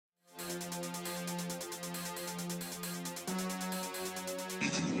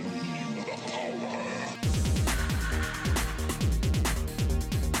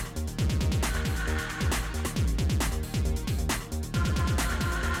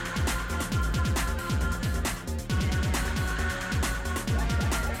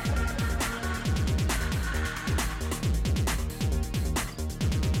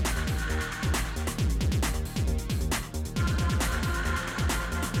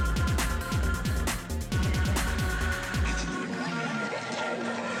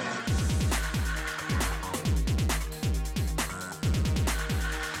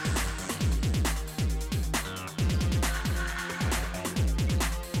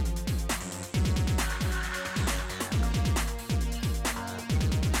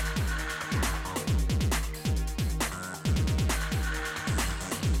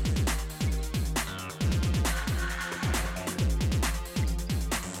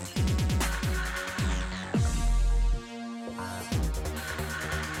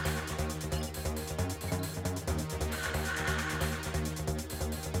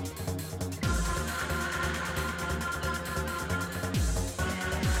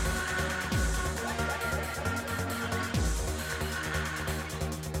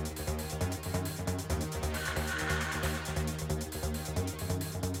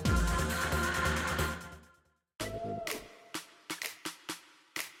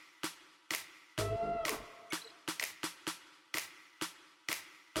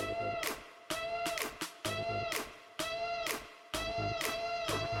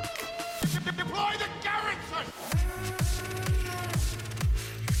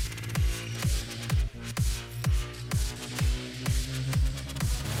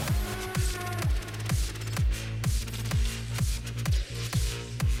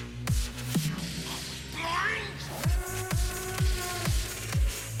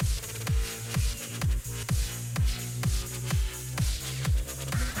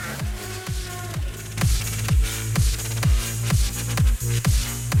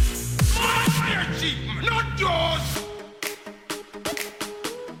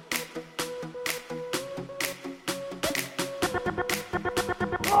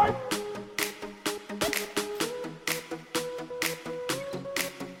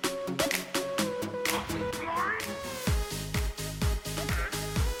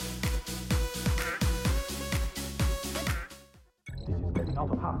out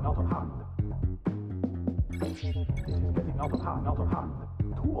of hand. This is getting out of hand.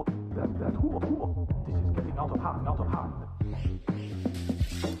 Two of them. This is getting out of hand. This is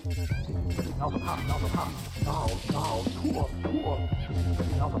getting out of hand. Now, two of. This is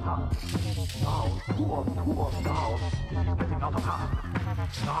getting out of hand. Now, two of. Now, this is getting out of hand.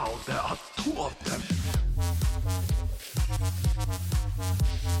 Now there are two of them.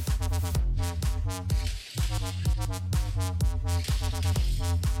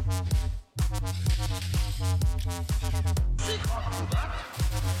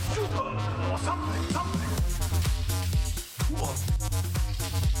 Shooter or something. Two of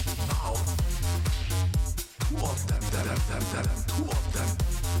now. Two of them. Two of them.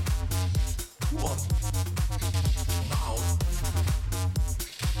 Two of now.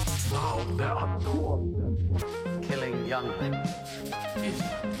 Now there are two of them. Killing youngling. Is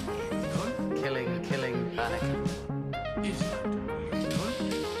that good? Killing panic. Is that good?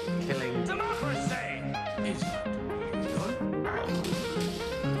 Killing Democracy! Is that good?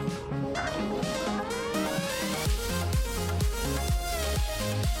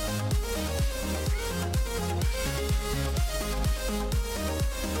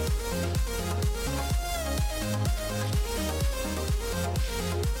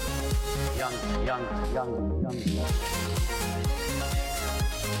 young.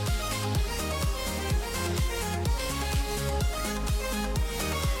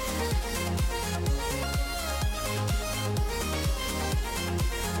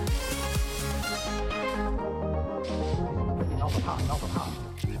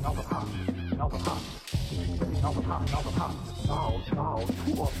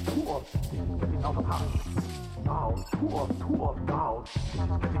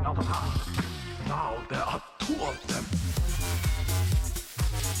 Now there are two of them.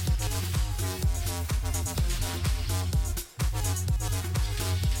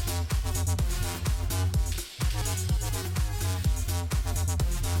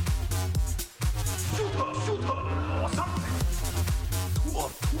 Shooter or something. Two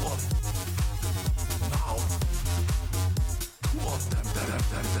of. Now two of them.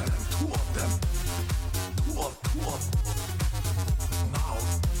 Two of them. Two of.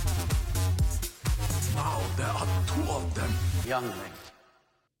 Now there are two of them. Youngling.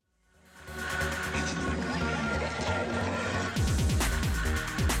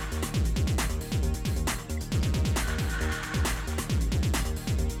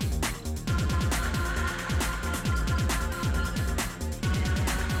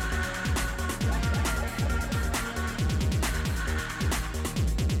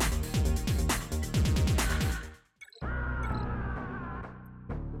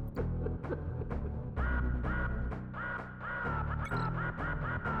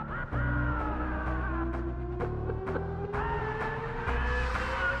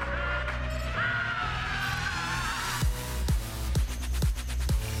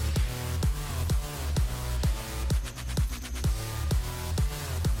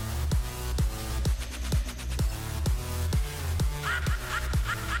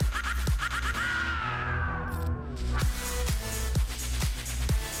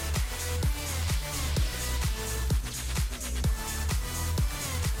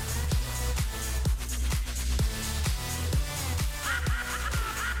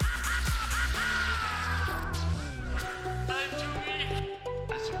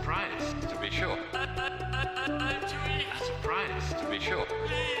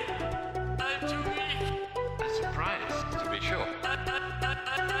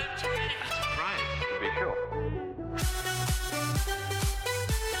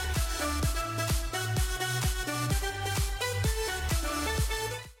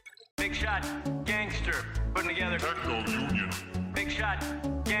 Big shot, gangster, putting together Techno Union. Big shot,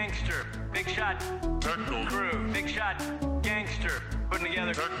 gangster, big shot, Techno crew. Big shot, gangster, putting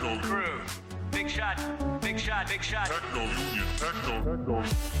together Techno crew. Big shot, big shot. Techno Union. Techno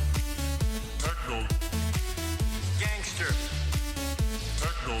Gangster,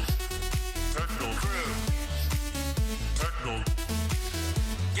 crew. crew.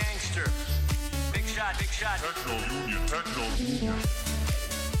 Gangster, big shot. Techno Union. Techno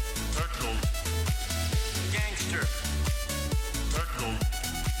Gangster,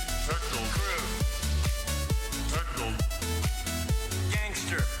 crew.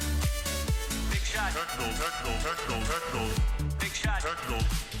 Gangster, big shot. Big shot,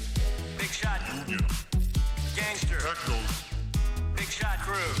 big shot. Union. Gangster, Techno big shot.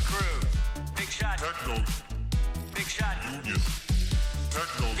 Crew. Big shot, big shot. Union.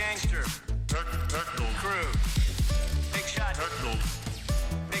 Techno Gangster, Techno crew. Big shot,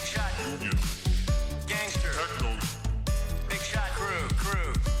 big shot. Union. Gangster, Techno big shot. Crew.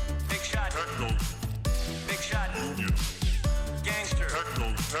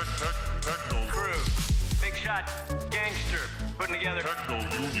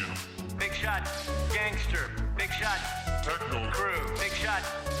 shot, gangster. Big shot, techno, crew. Big shot,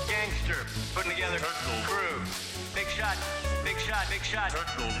 gangster. Putting together Techno. crew. Big shot, big shot, big shot.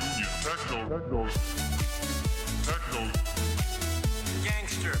 techno union, techno,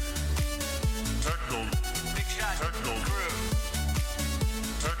 Gangster. techno, Big shot, Techno. crew.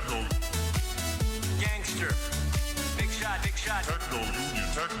 techno, Gangster. Big shot, big shot. techno union,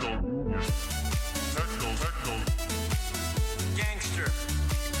 techno, Gangster.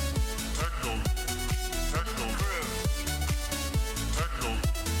 techno, Crew. techno,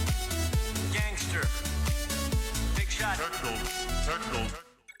 Gangster. Big shot. techno.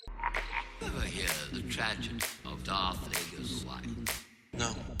 Ever hear the tragedy of Darth Vader's life?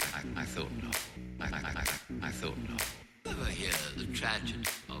 No, I thought not. I thought not. Ever hear the tragedy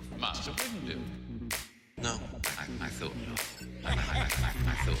of Master Windu? No, I thought not. I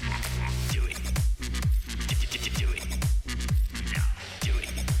thought not. Do it. Do it. Now, do it.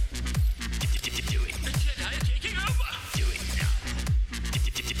 Do it. The Jedi are taking over. Do it now.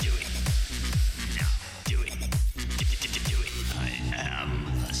 Do it. Now, do it. Do it. I am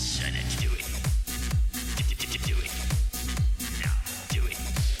the Senate. Do it. Do it. Now, do it.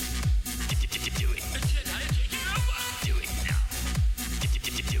 Do it. The Jedi are taking over. Do it now.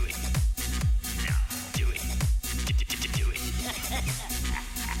 Do it. Now, do it. Do it.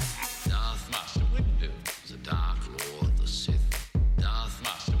 Darth Master Windu is a Dark Lord of the Sith. Darth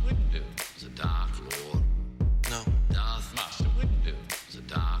Master Windu is a Dark Lord. No. Darth Master Windu is a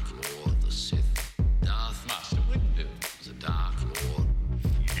Dark Lord of the Sith. Darth Master Windu is a Dark Lord.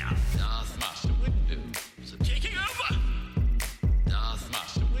 Now. Darth Master Windu is a taking over. Darth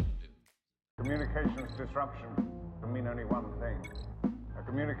Master Windu. Communications disruption can mean only one thing. A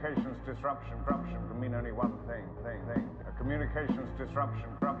communications disruption can mean only one thing. A communications disruption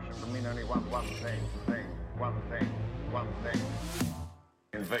can mean only one thing.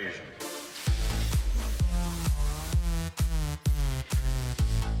 Invasion.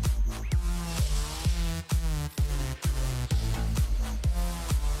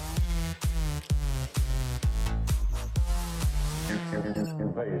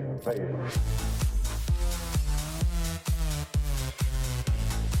 Invasion.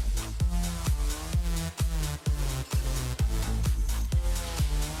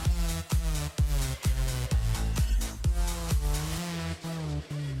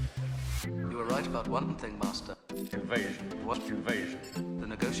 You were right about one thing, Master. Invasion. What? Invasion. The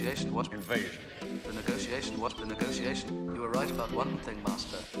negotiation was... Invasion. The negotiation was... The negotiation... You were right about one thing,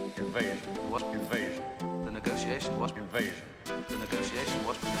 Master. Invasion. What? Invasion. The negotiation was... Invasion. The negotiation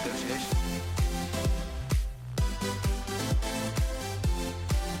was... The negotiation...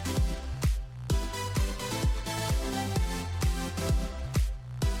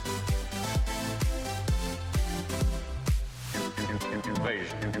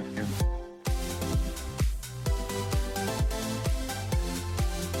 Invasion.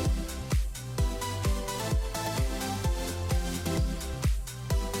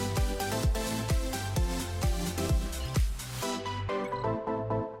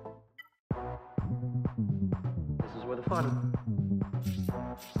 This is where the fun.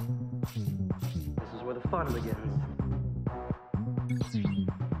 This is where the fun begins. This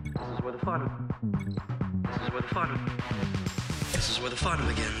is where the fun. This is where the fun. This is where the fun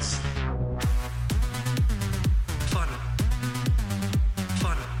begins. Fun.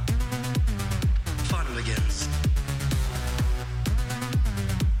 Fun. Fun begins.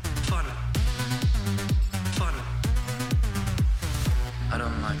 Fun. Fun. I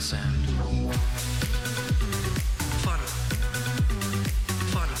don't like sand. Fun.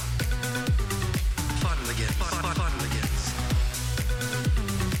 Fun. Fun begins. Fun begins.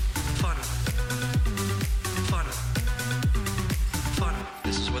 Fun. Fun. Fun.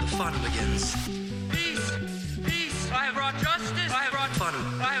 This is where the fun begins. Peace! Peace! I have brought justice! I have